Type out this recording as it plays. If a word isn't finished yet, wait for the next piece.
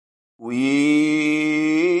We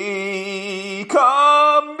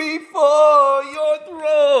come before your throne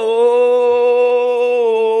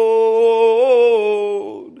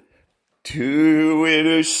to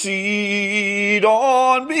intercede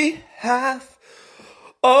on behalf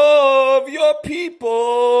of your people.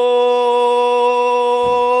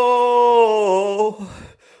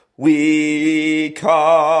 We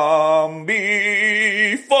come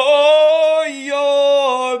before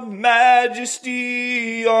your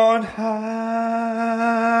majesty on high.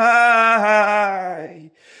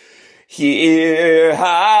 Hear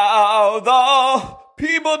how the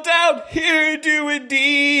people down here do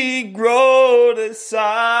indeed grow to sigh.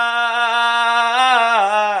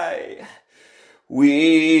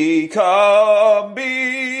 We come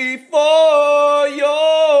before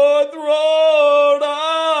your throne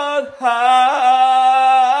on high,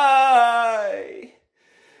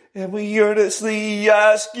 and we earnestly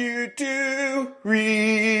ask you to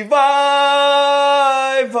revive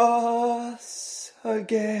us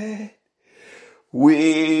again.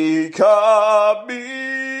 We come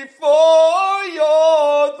before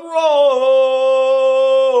your throne.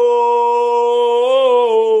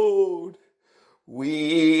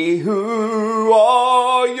 We who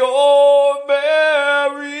are your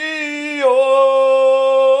very own,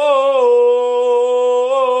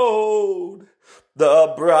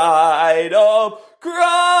 the bride of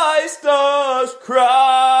Christ does cry.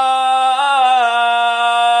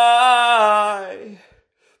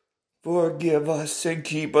 Forgive us and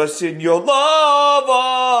keep us in your love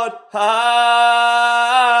on high.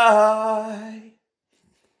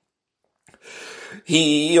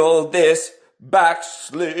 Heal this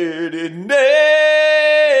backslidden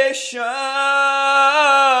nation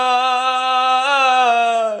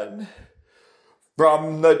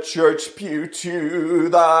from the church pew to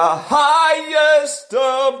the highest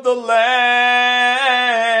of the land.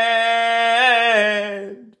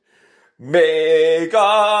 Make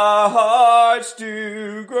our hearts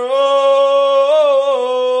to groan,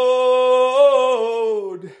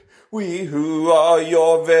 we who are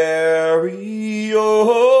your very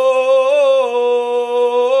own.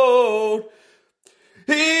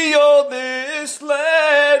 Heal this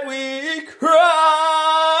land, we cry.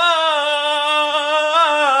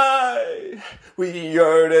 We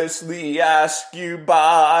earnestly ask you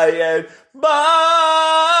by and by.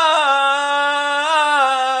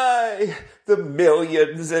 The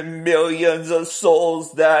millions and millions of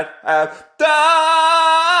souls that have died.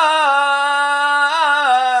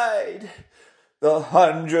 The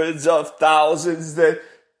hundreds of thousands that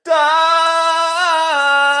died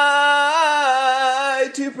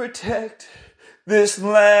to protect this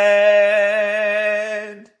land.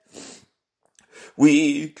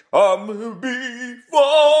 We come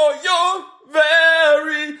before your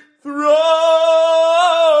very throne.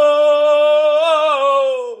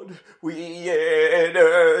 We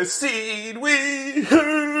intercede, we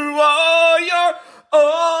who are your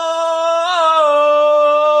own.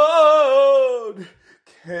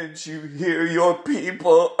 Can't you hear your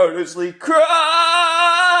people earnestly cry?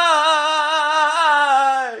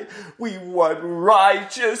 We want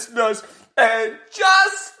righteousness and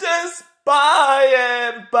justice by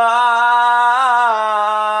and by.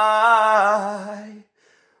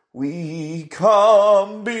 We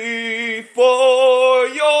come before